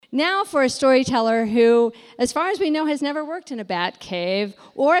Now for a storyteller who, as far as we know, has never worked in a bat cave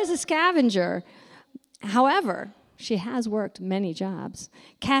or as a scavenger. However, she has worked many jobs.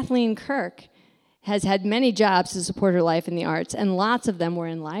 Kathleen Kirk has had many jobs to support her life in the arts, and lots of them were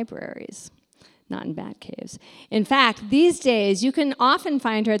in libraries, not in bat caves. In fact, these days, you can often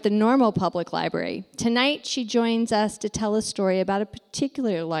find her at the Normal Public Library. Tonight, she joins us to tell a story about a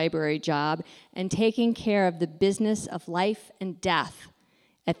particular library job and taking care of the business of life and death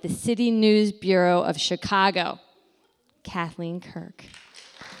at the City News Bureau of Chicago. Kathleen Kirk.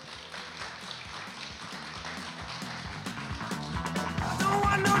 I don't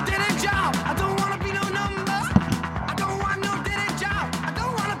want no dead-end job. I don't want to be no number. I don't want no dead-end job. I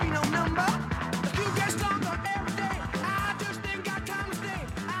don't want to be no number. You get stronger every day. I just ain't got time to stay.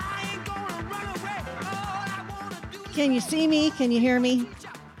 I ain't gonna run away. All I want to do is... Can you see me? Can you hear me?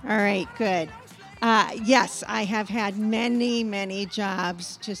 All right, good. Yes, I have had many, many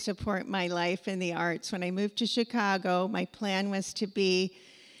jobs to support my life in the arts. When I moved to Chicago, my plan was to be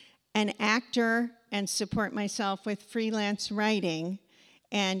an actor and support myself with freelance writing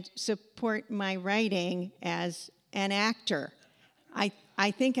and support my writing as an actor.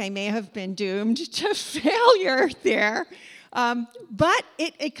 I think I may have been doomed to failure there, but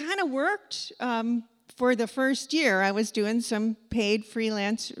it kind of worked. For the first year, I was doing some paid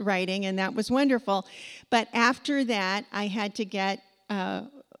freelance writing, and that was wonderful. But after that, I had to get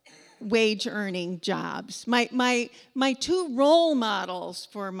wage-earning jobs. My two role models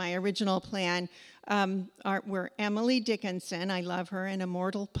for my original plan were Emily Dickinson. I love her, an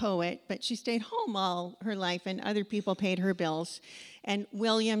immortal poet, but she stayed home all her life, and other people paid her bills. And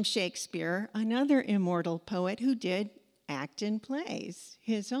William Shakespeare, another immortal poet who did act in plays,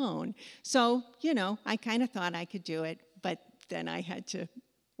 his own. So, I kind of thought I could do it, but then I had to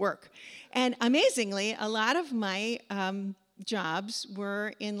work. And amazingly, a lot of my jobs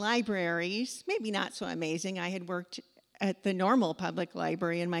were in libraries. Maybe not so amazing. I had worked at the Normal Public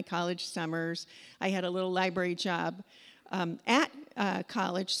Library in my college summers. I had a little library job at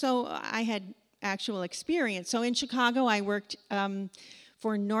college, so I had actual experience. So in Chicago, I worked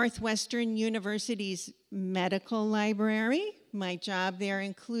for Northwestern University's medical library. My job there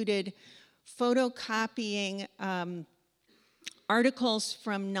included photocopying articles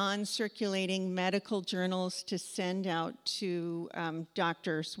from non-circulating medical journals to send out to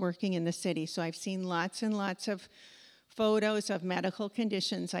doctors working in the city. So I've seen lots and lots of photos of medical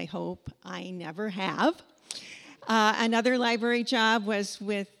conditions I hope I never have. Another library job was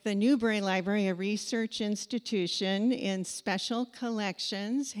with the Newberry Library, a research institution in special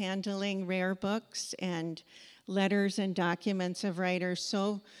collections, handling rare books and letters and documents of writers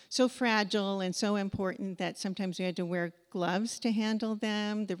so fragile and so important that sometimes we had to wear gloves to handle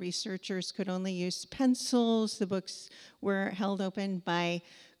them. The researchers could only use pencils. The books were held open by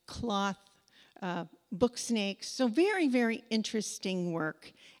cloth book snakes. So very, very interesting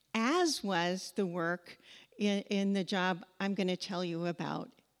work, as was the work in the job I'm going to tell you about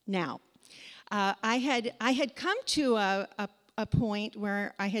now. I had come to a point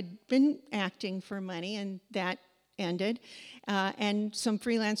where I had been acting for money, and that ended, and some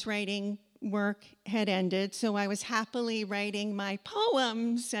freelance writing work had ended, so I was happily writing my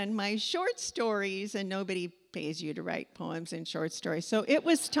poems and my short stories, and nobody pays you to write poems and short stories, so it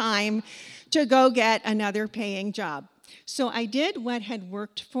was time to go get another paying job. So I did what had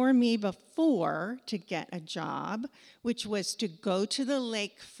worked for me before to get a job, which was to go to the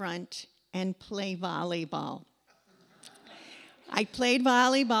lakefront and play volleyball. I played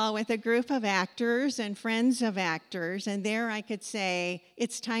volleyball with a group of actors and friends of actors, and there I could say,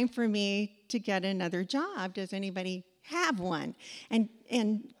 it's time for me to get another job. Does anybody have one? And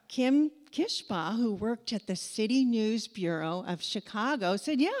Kim Kishbaugh, who worked at the City News Bureau of Chicago,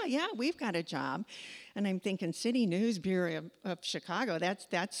 said, yeah, we've got a job. And I'm thinking, City News Bureau of Chicago, that's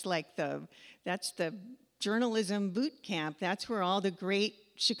the journalism boot camp. That's where all the great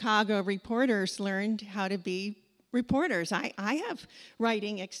Chicago reporters learned how to be reporters. I have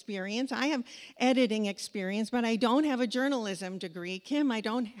writing experience, I have editing experience, but I don't have a journalism degree. Kim, I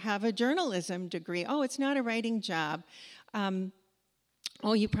don't have a journalism degree. Oh, it's not a writing job.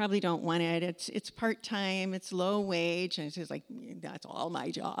 Oh, you probably don't want it. It's part-time, it's low wage. And she's like, that's all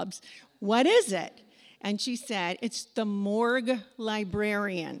my jobs. What is it? And she said, it's the morgue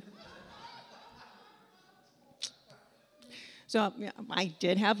librarian. So I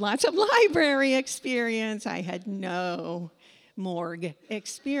did have lots of library experience. I had no morgue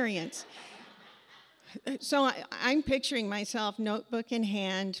experience. So I'm picturing myself, notebook in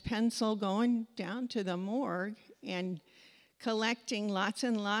hand, pencil, going down to the morgue and collecting lots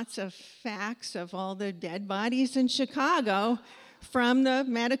and lots of facts of all the dead bodies in Chicago from the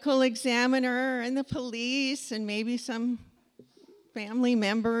medical examiner and the police and maybe some family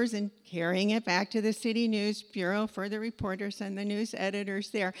members, and carrying it back to the City News Bureau for the reporters and the news editors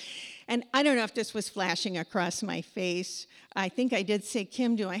there. And I don't know if this was flashing across my face. I think I did say,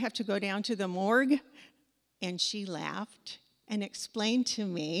 Kim, do I have to go down to the morgue? And she laughed and explained to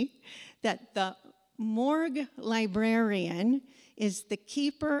me that the morgue librarian is the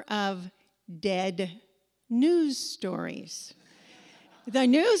keeper of dead news stories. The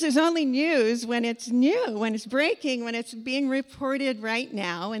news is only news when it's new, when it's breaking, when it's being reported right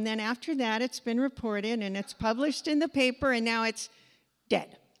now. And then after that, it's been reported and it's published in the paper, and now it's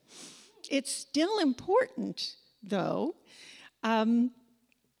dead. It's still important, though.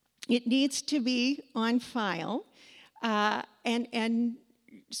 It needs to be on file. And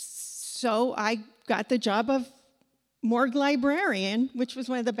so I got the job of morgue librarian, which was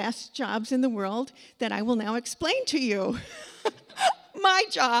one of the best jobs in the world that I will now explain to you. My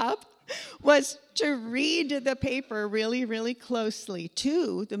job was to read the paper really, really closely,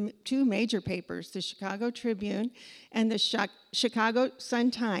 the two major papers, the Chicago Tribune and the Chicago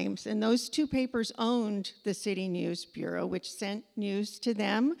Sun-Times. And those two papers owned the City News Bureau, which sent news to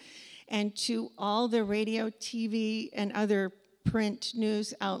them and to all the radio, TV, and other print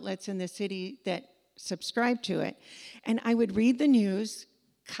news outlets in the city that subscribed to it. And I would read the news,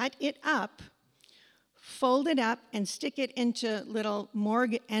 cut it up, fold it up, and stick it into little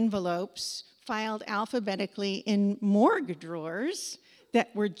morgue envelopes filed alphabetically in morgue drawers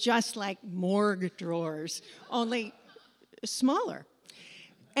that were just like morgue drawers, only smaller.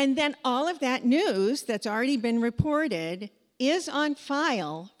 And then all of that news that's already been reported is on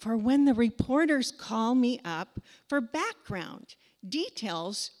file for when the reporters call me up for background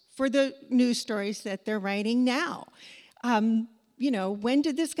details for the news stories that they're writing now. When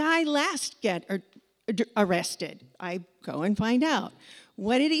did this guy last get arrested? I go and find out.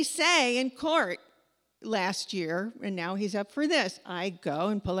 What did he say in court last year? And now he's up for this. I go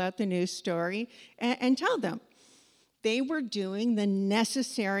and pull out the news story and tell them. They were doing the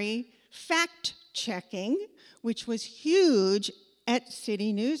necessary fact-checking, which was huge at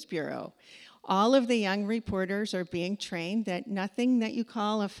City News Bureau. All of the young reporters are being trained that nothing that you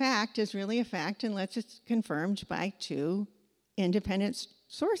call a fact is really a fact unless it's confirmed by two independent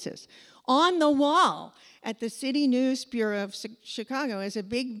sources. On the wall at the City News Bureau of Chicago is a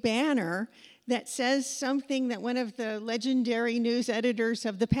big banner that says something that one of the legendary news editors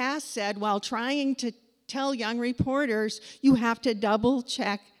of the past said while trying to tell young reporters, you have to double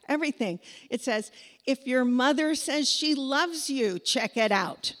check everything. It says, if your mother says she loves you, check it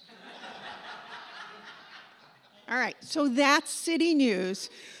out. All right, so that's City News,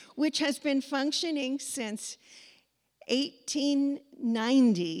 which has been functioning since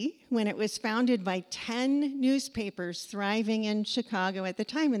 1890, when it was founded by 10 newspapers thriving in Chicago at the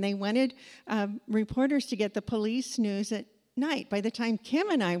time, and they wanted reporters to get the police news at night. By the time Kim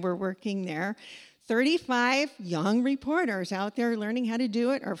and I were working there, 35 young reporters out there learning how to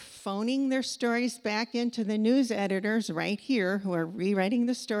do it are phoning their stories back into the news editors right here who are rewriting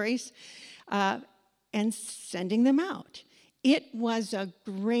the stories and sending them out. It was a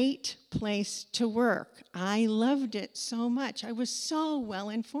great place to work. I loved it so much. I was so well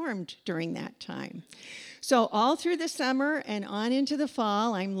informed during that time. So all through the summer and on into the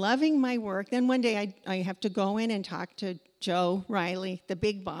fall, I'm loving my work. Then one day I have to go in and talk to Joe Riley, the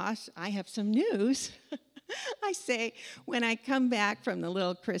big boss. I have some news. I say, when I come back from the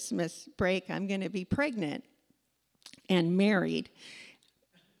little Christmas break, I'm going to be pregnant and married.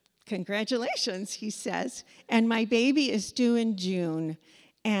 Congratulations, he says. And my baby is due in June.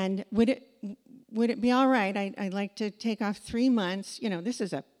 And would it be all right? I'd like to take off 3 months. This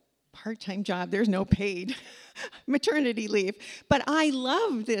is a part-time job. There's no paid maternity leave. But I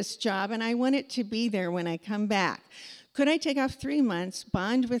love this job, and I want it to be there when I come back. Could I take off 3 months,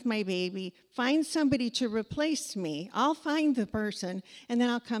 bond with my baby, find somebody to replace me? I'll find the person, and then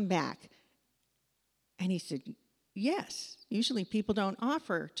I'll come back. And he said, yes. Usually people don't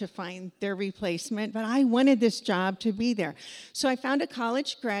offer to find their replacement, but I wanted this job to be there. So I found a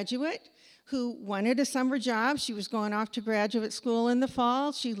college graduate who wanted a summer job. She was going off to graduate school in the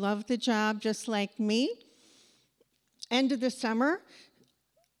fall. She loved the job just like me. End of the summer,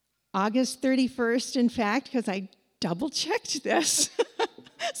 August 31st, in fact, because I double-checked this.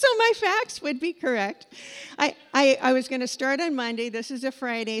 So my facts would be correct. I was going to start on Monday. This is a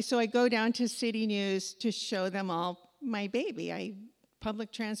Friday, so I go down to City News to show them all my baby.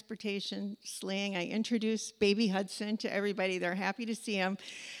 Public transportation, sling. I introduce baby Hudson to everybody. They're happy to see him.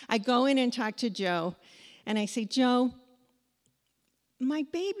 I go in and talk to Joe, and I say, Joe, my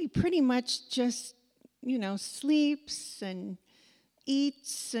baby pretty much just, sleeps and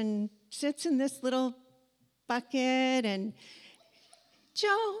eats and sits in this little bucket. And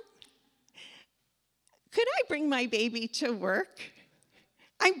Joe, could I bring my baby to work?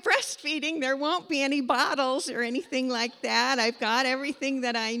 I'm breastfeeding. There won't be any bottles or anything like that. I've got everything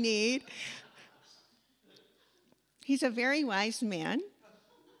that I need. He's a very wise man,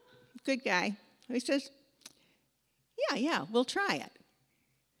 good guy. He says, yeah, we'll try it.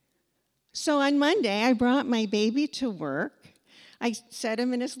 So on Monday, I brought my baby to work. I set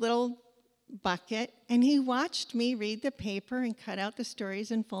him in his little bucket, and he watched me read the paper and cut out the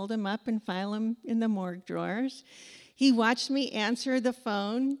stories and fold them up and file them in the morgue drawers. He watched me answer the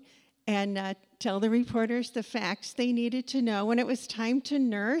phone and tell the reporters the facts they needed to know. When it was time to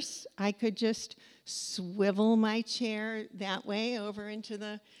nurse, I could just swivel my chair that way over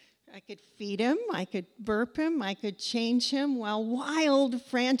into I could feed him, I could burp him, I could change him while wild,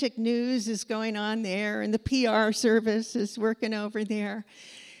 frantic news is going on there and the PR service is working over there.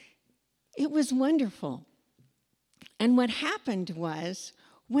 It was wonderful. And what happened was,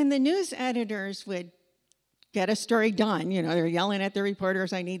 when the news editors would get a story done, they're yelling at the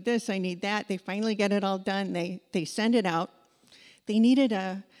reporters, I need this, I need that. They finally get it all done. They send it out. They needed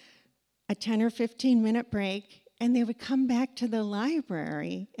a 10 or 15 minute break, and they would come back to the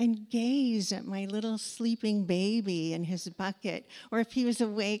library and gaze at my little sleeping baby in his bucket. Or if he was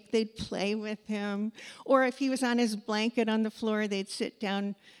awake, they'd play with him. Or if he was on his blanket on the floor, they'd sit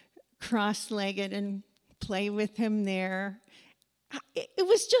down cross-legged and play with him there. It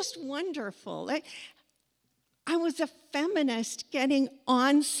was just wonderful. I was a feminist getting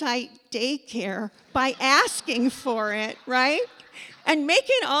on-site daycare by asking for it, right? And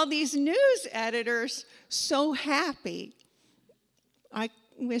making all these news editors so happy. I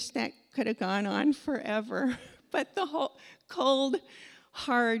wish that could have gone on forever, but the whole cold,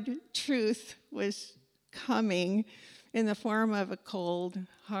 hard truth was coming in the form of a cold,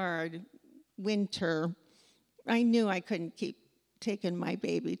 hard winter. I knew I couldn't keep taking my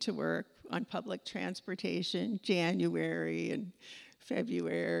baby to work on public transportation, January and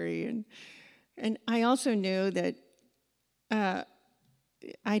February. And I also knew that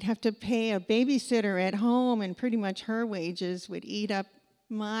I'd have to pay a babysitter at home, and pretty much her wages would eat up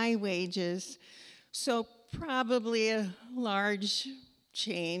my wages. So probably a large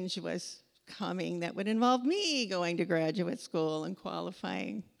change was coming that would involve me going to graduate school and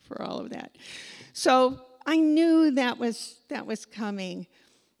qualifying for all of that. So I knew that was coming.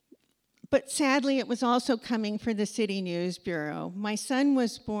 But sadly, it was also coming for the City News Bureau. My son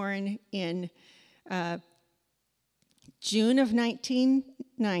was born in June of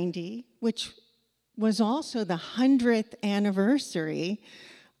 1990, which was also the 100th anniversary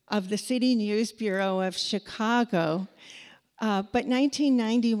of the City News Bureau of Chicago. But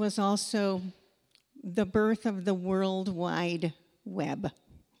 1990 was also the birth of the World Wide Web.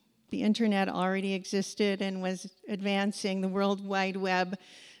 The internet already existed and was advancing. The World Wide Web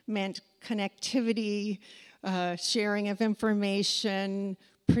meant connectivity, sharing of information.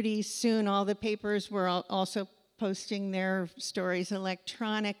 Pretty soon, all the papers were also posting their stories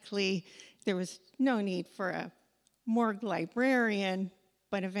electronically. There was no need for a morgue librarian,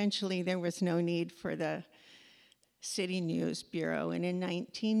 but eventually there was no need for the City News Bureau. And in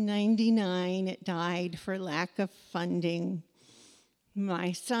 1999, it died for lack of funding.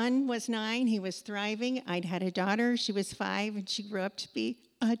 My son was 9, he was thriving. I'd had a daughter, she was 5, and she grew up to be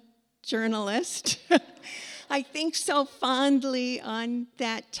a journalist. I think so fondly on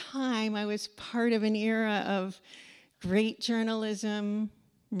that time. I was part of an era of great journalism,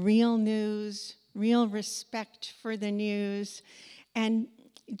 real news, real respect for the news. And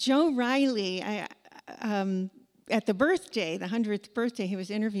Joe Riley, at the birthday, the 100th birthday, he was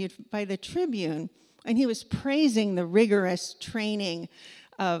interviewed by the Tribune, and he was praising the rigorous training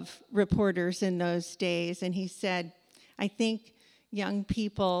of reporters in those days. And he said, I think young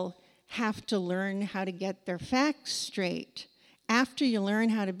people have to learn how to get their facts straight. After you learn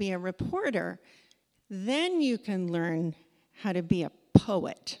how to be a reporter, then you can learn how to be a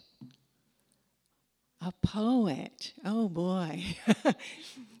poet. A poet, oh boy.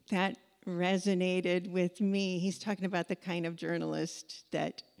 That resonated with me. He's talking about the kind of journalist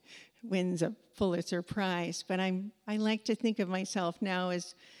that wins a Pulitzer Prize, but I like to think of myself now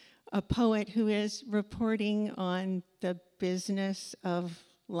as a poet who is reporting on the business of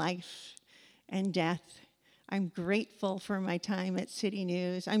life and death. I'm grateful for my time at City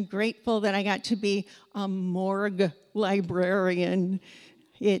News. I'm grateful that I got to be a morgue librarian.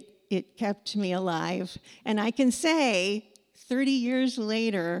 It kept me alive. And I can say, 30 years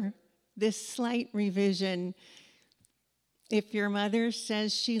later, this slight revision, if your mother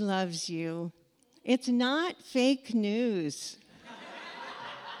says she loves you, it's not fake news.